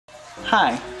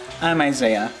Hi, I'm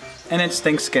Isaiah, and it's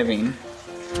Thanksgiving.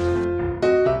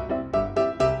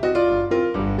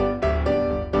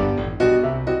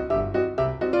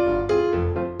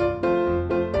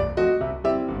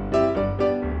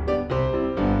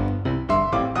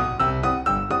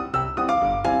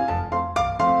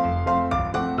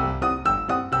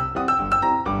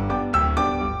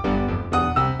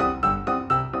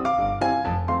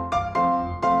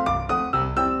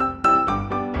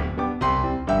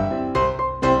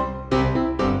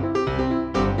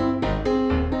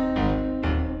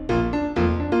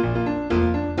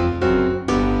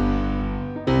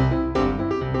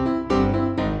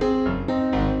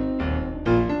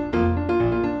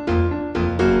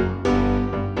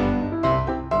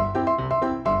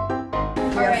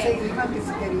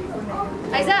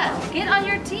 Isaiah, get on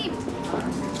your team.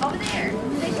 Over there.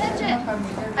 Pay attention.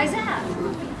 Isaiah.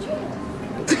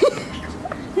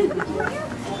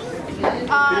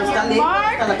 On your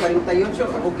mark.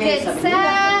 Get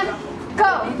set.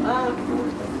 Go.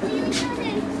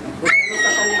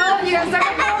 Oh, you gotta start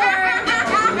with power.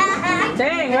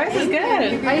 Dang, Rice is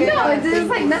good. I know, it's just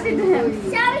like nothing to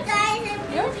him. Sorry guys,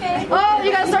 you're okay. Oh,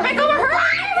 you gotta start back over.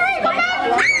 Hurry, come back.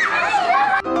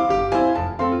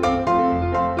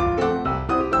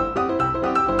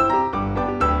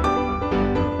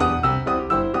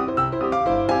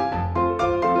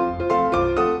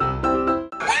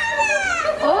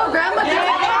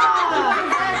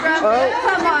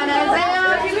 Come on, Isaiah.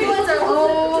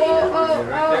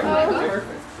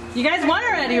 You guys won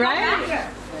already, right?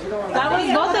 That was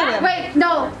both of them. Wait,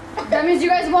 no. That means you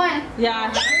guys won.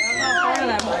 Yeah.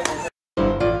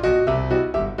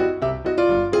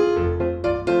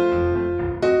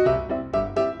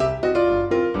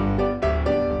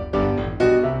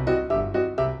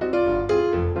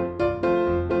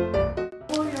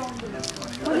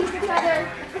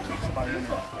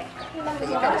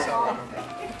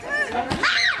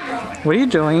 What are you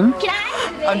doing?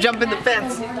 I'm jumping the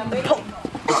fence.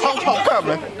 Oh,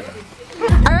 coming.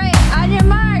 All right, on your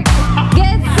mark,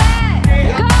 get set,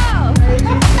 go!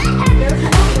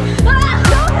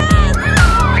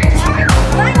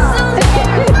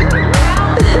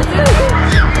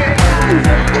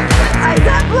 I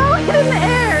got blowing in the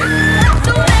air.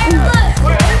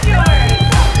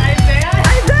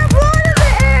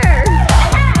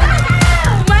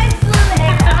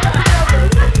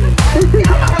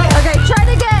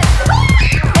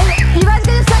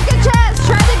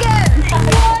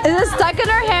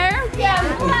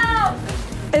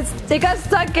 It got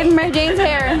stuck in Mary Jane's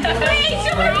hair. Oh,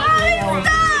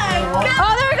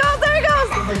 there it goes, there it goes.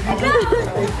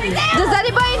 Does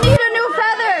anybody need a new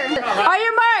feather? On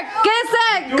your mark, get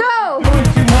set, go.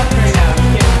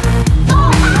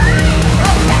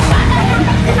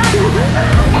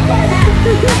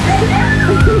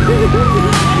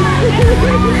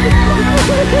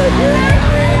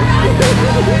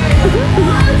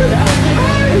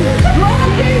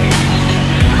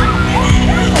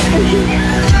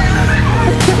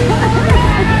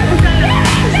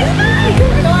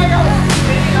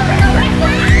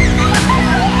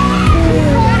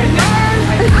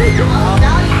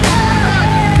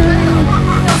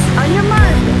 On your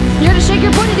mark, you gotta shake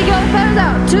your booty to get all the feathers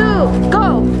out. 2, go.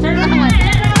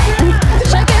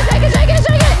 Shake it, shake it, shake it,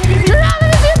 shake it. Turn around, let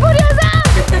me see your booty, Isaiah.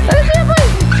 Let me see your booty.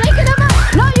 Shake it up.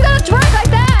 No, you gotta twerk like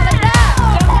that, like that.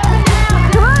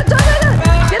 Come on, turn it up.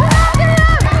 Get it up, get it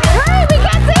up. Hurry, we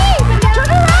can't see. Turn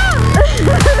around.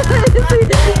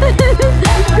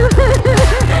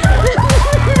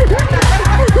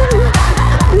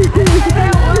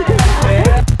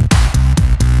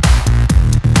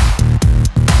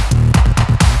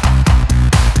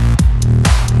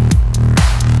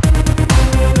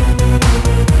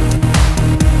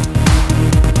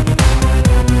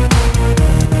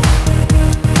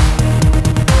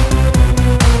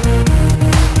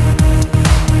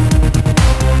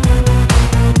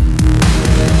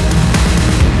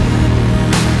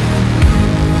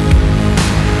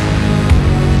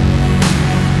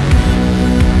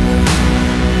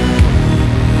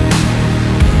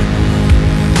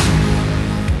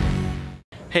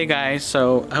 Hey guys,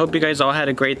 so I hope you guys all had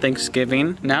a great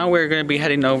Thanksgiving. Now we're going to be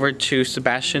heading over to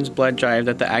Sebastian's blood drive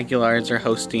that the Aguilars are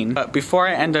hosting. But before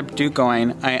I end up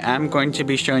going, I am going to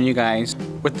be showing you guys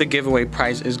what the giveaway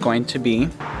prize is going to be.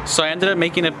 So I ended up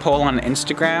making a poll on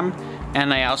Instagram,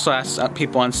 and I also asked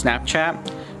people on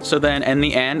Snapchat. So then in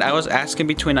the end, I was asking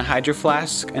between a Hydro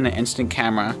Flask and an instant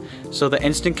camera. So the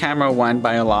instant camera won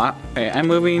by a lot. Okay, I'm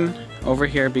moving over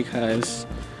here because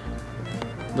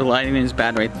the lighting is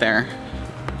bad right there.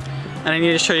 And I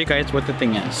need to show you guys what the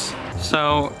thing is.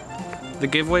 So The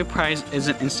giveaway prize is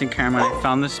an instant camera. I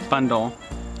found this bundle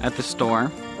at the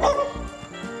store.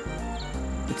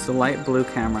 It's the light blue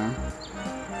camera.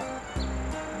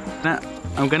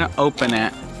 I'm gonna open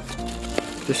it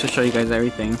just to show you guys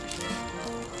everything.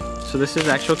 So this is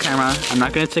the actual camera. I'm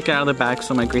not gonna take it out of the bag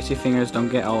so my greasy fingers don't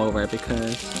get all over it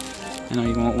because I know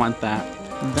you won't want that.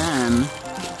 Then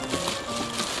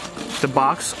the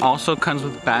box also comes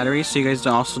with batteries, so you guys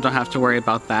also don't have to worry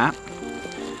about that.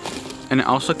 And it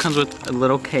also comes with a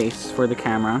little case for the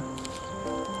camera,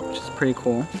 which is pretty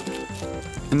cool.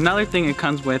 Another thing it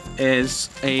comes with is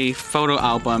a photo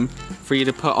album for you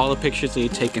to put all the pictures that you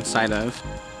take inside of.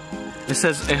 It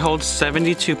says it holds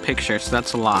 72 pictures, so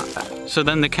that's a lot. So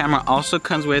then the camera also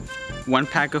comes with 1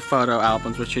 pack of photo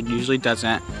albums, which it usually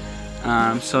doesn't.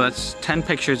 So that's 10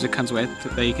 pictures it comes with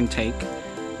that you can take.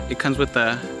 It comes with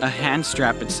a hand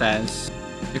strap, it says.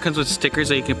 It comes with stickers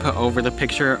that you can put over the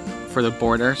picture for the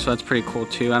border, so that's pretty cool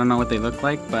too. I don't know what they look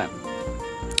like, but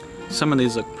some of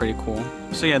these look pretty cool.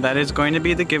 So yeah, that is going to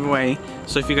be the giveaway.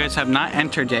 So if you guys have not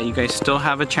entered yet, you guys still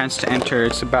have a chance to enter.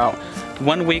 It's about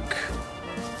 1 week,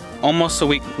 almost a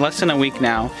week, less than a week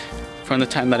now from the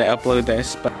time that I upload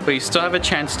this, but you still have a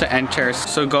chance to enter.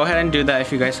 So go ahead and do that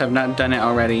if you guys have not done it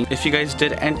already. If you guys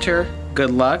did enter,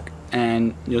 good luck,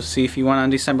 and you'll see if you won on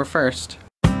December 1st.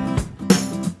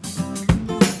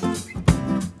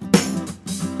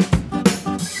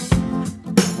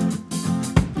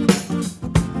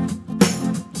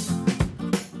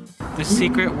 The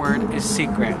secret word is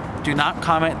secret. Do not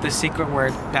comment the secret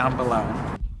word down below.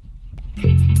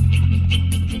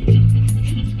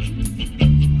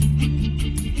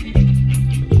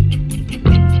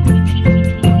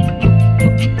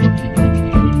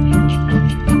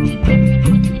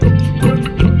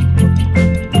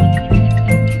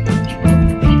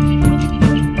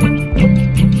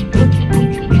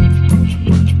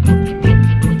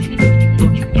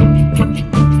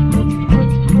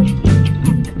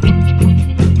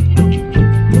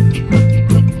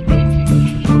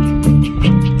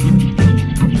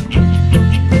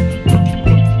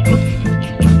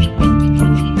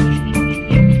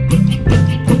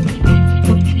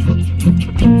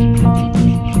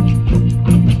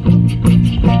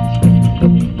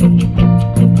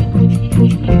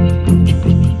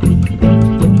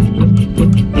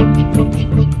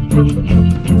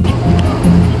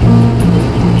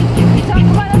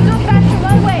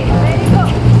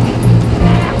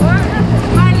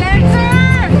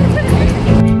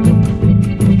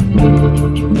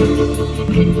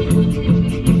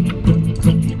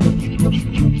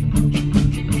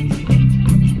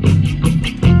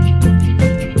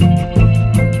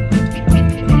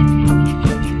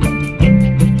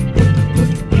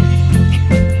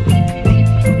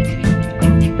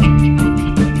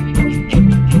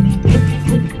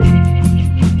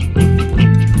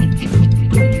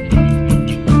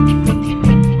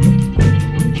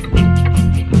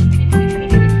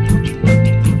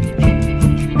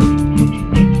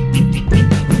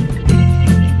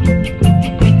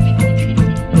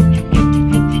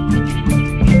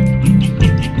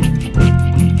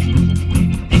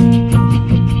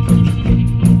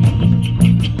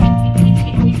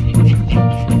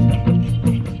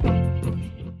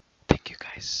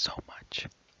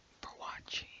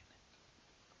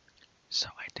 So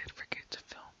I did forget to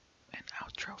film an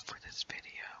outro for this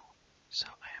video, so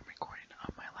I am recording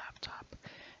on my laptop,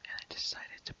 and I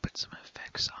decided to put some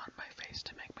effects on my face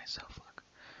to make myself look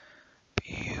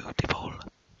beautiful.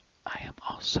 I am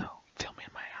also filming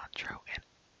my outro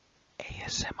in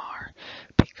ASMR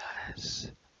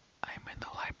because I'm in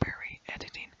the library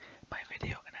editing my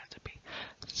video and I have to be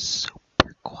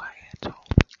super quiet.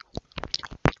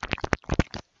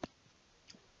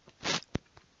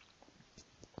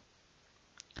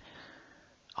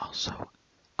 Also,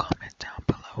 comment down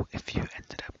below if you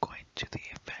ended up going to the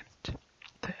event.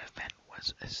 The event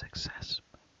was a success.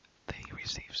 They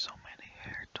received so many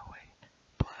hair toy,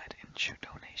 blood, and shoe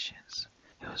donations.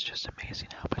 It was just amazing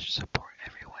how much support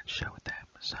everyone showed them,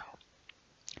 so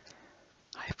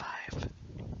high five.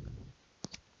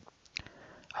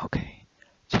 Okay,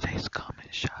 today's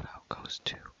comment shout out goes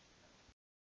to.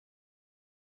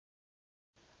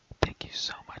 Thank you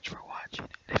so much for watching,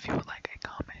 and if you would like a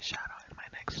comment shout out in my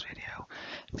next video,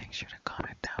 make sure to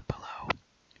comment down below.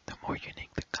 The more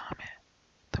unique the comment,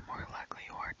 the more likely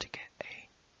you are to get a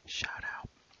shout out.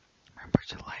 Remember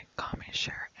to like, comment,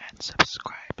 share, and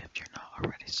subscribe if you're not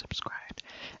already subscribed,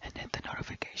 and hit the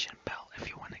notification bell if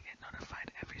you want to get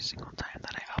notified every single time